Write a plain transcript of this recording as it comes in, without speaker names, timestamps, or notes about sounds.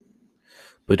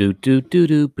Ba-doo doo doo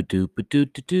doo ba-doo ba-doo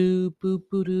doo doo boo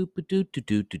boo-doo ba-doo doo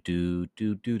doo doo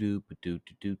doo doo doo ba-doo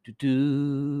doo doo doo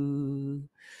doo.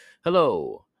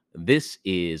 Hello, this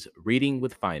is Reading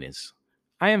with Finest.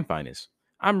 I am Finest.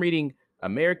 I'm reading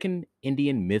American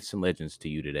Indian Myths and Legends to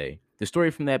you today. The story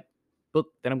from that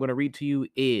book that I'm going to read to you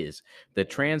is The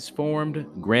Transformed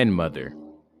Grandmother.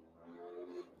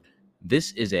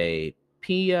 This is a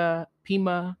Pima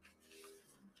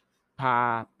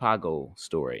Pago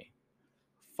story.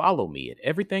 Follow me at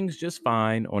Everything's Just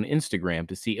Fine on Instagram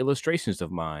to see illustrations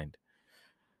of mine.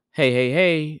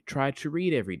 Hey, try to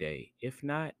read every day. If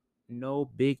not,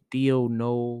 no big deal,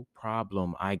 no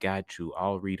problem. I got you.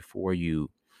 I'll read for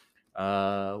you.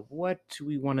 What do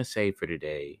we want to say for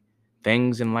today?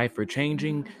 Things in life are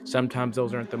changing. Sometimes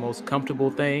those aren't the most comfortable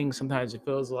things. Sometimes it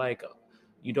feels like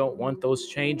you don't want those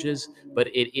changes, but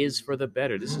it is for the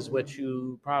better. This is what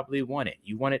you probably wanted.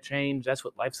 You want it change. That's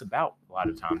what life's about. A lot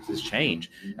of times is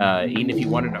change, even if you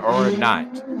want it or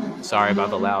not. Sorry about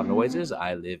the loud noises.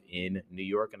 I live in New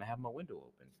York and I have my window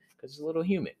open because it's a little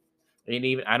humid. And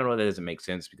even I don't know that doesn't make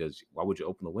sense because why would you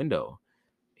open the window?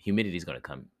 Humidity is going to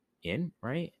come in,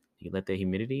 right? You let the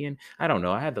humidity in. I don't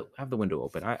know. I have the window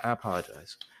open. I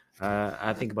apologize.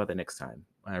 I think about that next time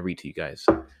I read to you guys.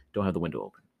 Don't have the window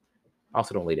open.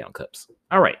 Also, don't lay down cups.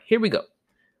 All right, here we go.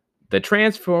 The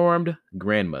Transformed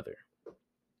Grandmother.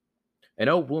 An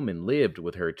old woman lived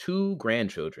with her two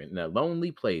grandchildren in a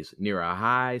lonely place near a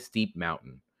high, steep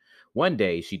mountain. One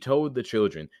day, she told the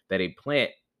children that a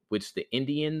plant which the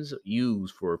Indians use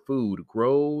for food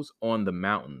grows on the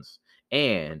mountains,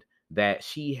 and that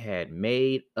she had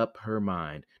made up her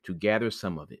mind to gather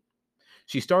some of it.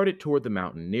 She started toward the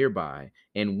mountain nearby,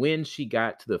 and when she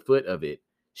got to the foot of it,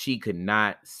 she could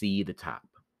not see the top.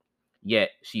 Yet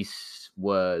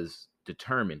was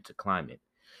determined to climb it.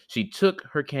 She took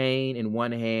her cane in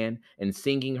one hand and,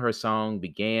 singing her song,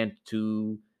 began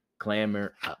to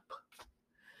clamber up.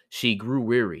 She grew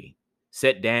weary,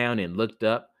 sat down, and looked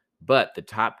up, but the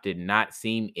top did not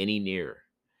seem any nearer.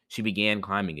 She began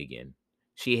climbing again.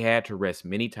 She had to rest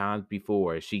many times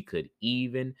before she could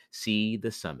even see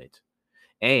the summit,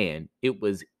 and it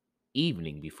was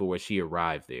evening before she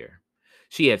arrived there.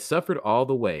 She had suffered all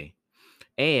the way,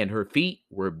 and her feet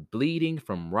were bleeding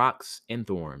from rocks and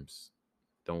thorns.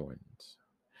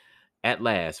 At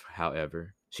last,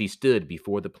 however, she stood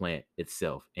before the plant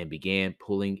itself and began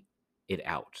pulling it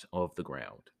out of the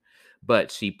ground.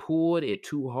 But she pulled it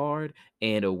too hard,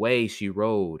 and away she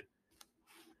rolled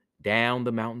down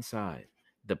the mountainside,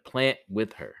 the plant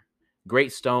with her.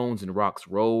 Great stones and rocks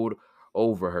rolled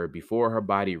over her before her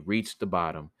body reached the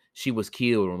bottom. She was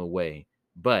killed on the way,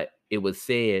 but it was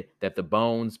said that the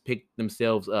bones picked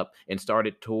themselves up and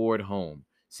started toward home,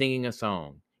 singing a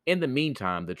song. In the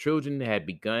meantime, the children had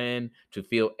begun to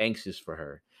feel anxious for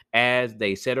her. As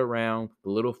they sat around the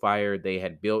little fire they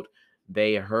had built,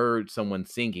 they heard someone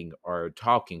singing or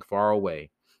talking far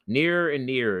away. Nearer and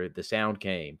nearer the sound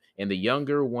came, and the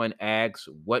younger one asked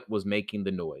what was making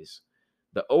the noise.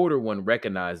 The older one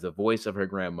recognized the voice of her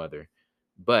grandmother,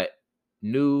 but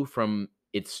knew from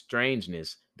its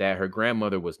strangeness that her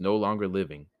grandmother was no longer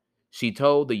living. She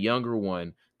told the younger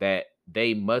one that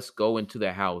they must go into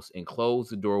the house and close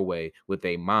the doorway with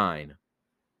a mine,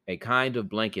 a kind of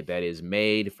blanket that is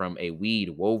made from a weed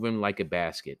woven like a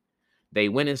basket. They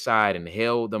went inside and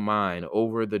held the mine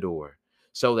over the door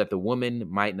so that the woman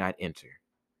might not enter.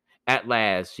 At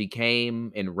last, she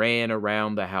came and ran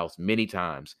around the house many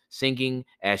times, singing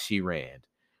as she ran.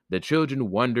 The children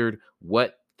wondered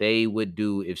what they would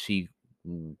do if she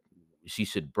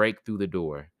should break through the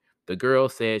door. The girl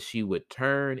said she would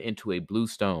turn into a blue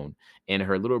stone, and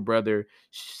her little brother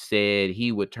said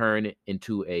he would turn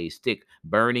into a stick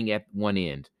burning at one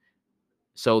end.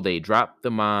 So they dropped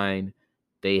the mine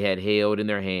they had held in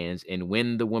their hands, and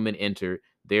when the woman entered,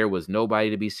 there was nobody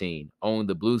to be seen, only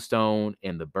the blue stone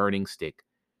and the burning stick.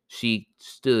 She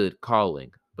stood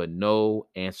calling, but no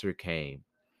answer came.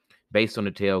 Based on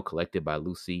a tale collected by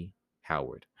Lucy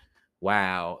Howard.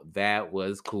 Wow, that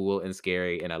was cool and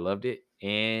scary, and I loved it.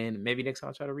 And maybe next time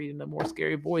I'll try to read in a more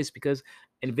scary voice because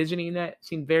envisioning that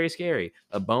seemed very scary.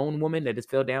 A bone woman that just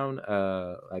fell down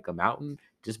like a mountain,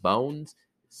 just bones,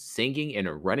 singing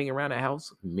and running around the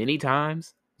house many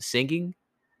times, singing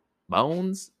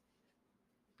bones,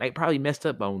 like probably messed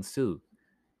up bones too.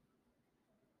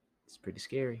 It's pretty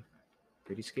scary.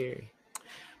 Pretty scary.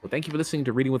 Well, thank you for listening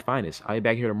to Reading with Finest. I'll be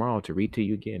back here tomorrow to read to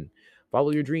you again.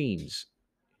 Follow your dreams.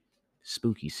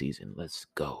 Spooky season. Let's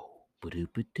go.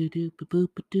 Ba-doop-a-doo-doo,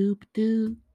 ba-boop-a-doo-ba-doo.